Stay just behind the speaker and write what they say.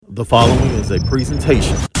The following is a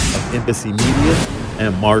presentation of Embassy Media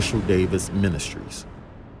and Marshall Davis Ministries.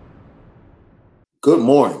 Good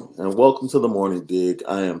morning and welcome to the Morning Dig.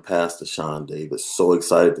 I am Pastor Sean Davis. So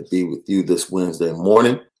excited to be with you this Wednesday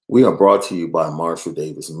morning. We are brought to you by Marshall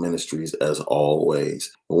Davis Ministries as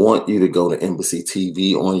always. I want you to go to Embassy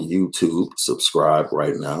TV on YouTube, subscribe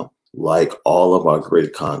right now, like all of our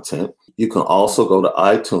great content. You can also go to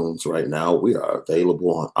iTunes right now. We are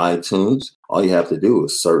available on iTunes. All you have to do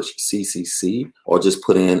is search CCC or just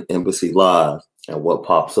put in Embassy Live, and what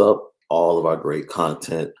pops up? All of our great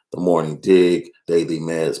content, The Morning Dig, Daily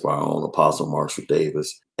Meds by our own Apostle Marshall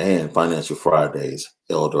Davis, and Financial Fridays,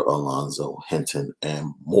 Elder Alonzo Hinton,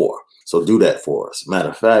 and more. So do that for us. Matter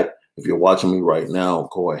of fact, if you're watching me right now,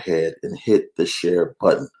 go ahead and hit the share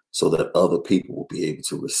button so that other people will be able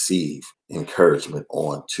to receive encouragement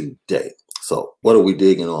on today. So what are we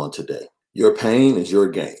digging on today? Your pain is your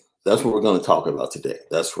gain. That's what we're going to talk about today.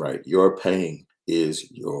 That's right. Your pain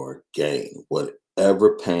is your gain.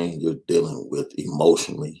 Whatever pain you're dealing with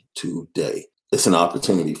emotionally today, it's an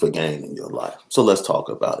opportunity for gain in your life. So let's talk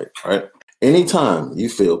about it, right? Anytime you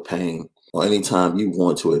feel pain or anytime you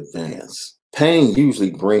want to advance, pain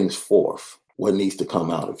usually brings forth what needs to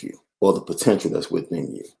come out of you or the potential that's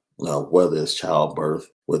within you. Now, whether it's childbirth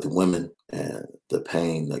with women and the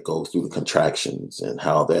pain that goes through the contractions and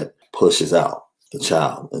how that pushes out the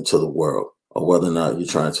child into the world, or whether or not you're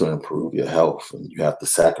trying to improve your health and you have to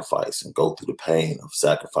sacrifice and go through the pain of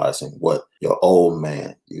sacrificing what your old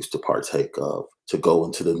man used to partake of to go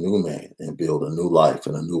into the new man and build a new life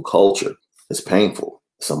and a new culture. It's painful.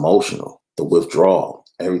 It's emotional. The withdrawal,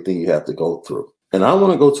 everything you have to go through. And I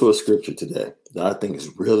want to go to a scripture today that I think is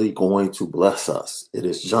really going to bless us. It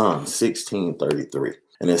is John 16:33.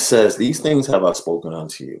 And it says, "These things have I spoken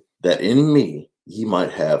unto you, that in me ye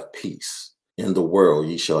might have peace. In the world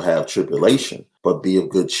ye shall have tribulation, but be of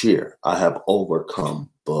good cheer. I have overcome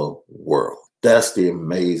the world." That's the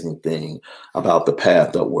amazing thing about the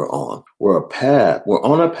path that we're on. We're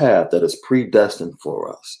on a path that is predestined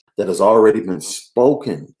for us, that has already been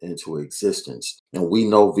spoken into existence. And we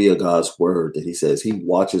know via God's word that he says he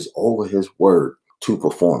watches over his word to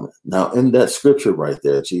perform it. Now, in that scripture right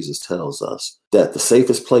there, Jesus tells us that the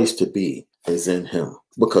safest place to be is in him,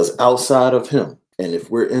 because outside of him, and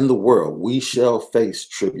if we're in the world, we shall face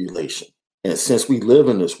tribulation. And since we live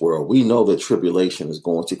in this world, we know that tribulation is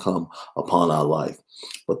going to come upon our life.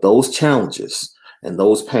 But those challenges and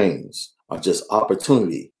those pains are just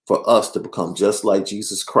opportunity for us to become just like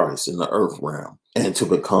Jesus Christ in the earth realm and to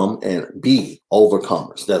become and be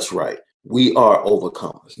overcomers. That's right. We are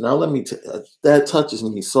overcomers. Now, let me tell you, that touches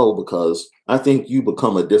me so, because I think you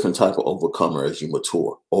become a different type of overcomer as you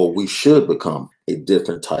mature, or we should become a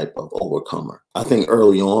different type of overcomer. I think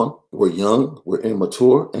early on, we're young, we're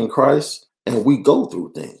immature in Christ, and we go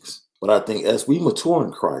through things. But I think as we mature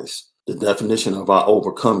in Christ, the definition of our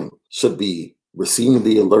overcoming should be receiving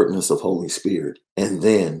the alertness of Holy Spirit and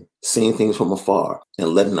then seeing things from afar and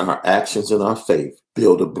letting our actions and our faith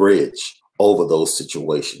build a bridge over those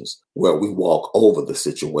situations where we walk over the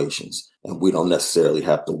situations and we don't necessarily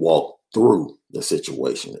have to walk through the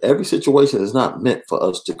situation. Every situation is not meant for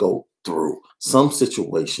us to go through. Some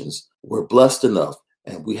situations we're blessed enough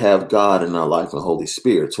and we have God in our life and Holy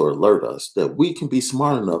Spirit to alert us that we can be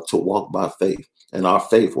smart enough to walk by faith, and our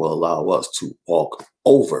faith will allow us to walk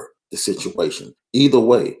over the situation. Either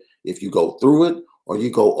way, if you go through it or you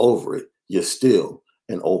go over it, you're still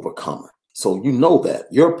an overcomer. So you know that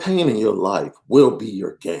your pain in your life will be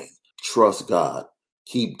your gain. Trust God,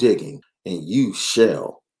 keep digging, and you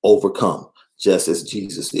shall overcome, just as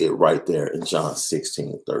Jesus did right there in John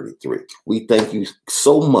 16:33. We thank you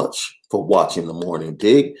so much for watching The Morning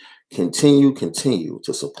Dig. Continue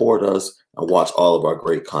to support us and watch all of our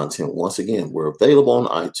great content. Once again, we're available on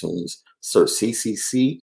iTunes. Search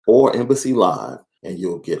CCC or Embassy Live, and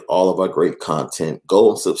you'll get all of our great content. Go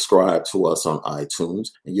and subscribe to us on iTunes,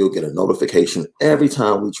 and you'll get a notification every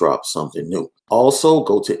time we drop something new. Also,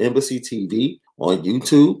 go to Embassy TV on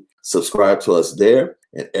YouTube, subscribe to us there,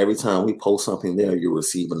 and every time we post something there, you'll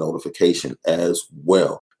receive a notification as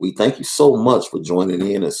well. We thank you so much for joining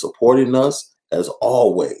in and supporting us. As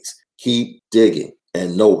always, keep digging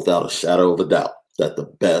and know without a shadow of a doubt that the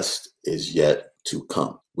best is yet to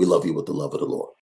come. We love you with the love of the Lord.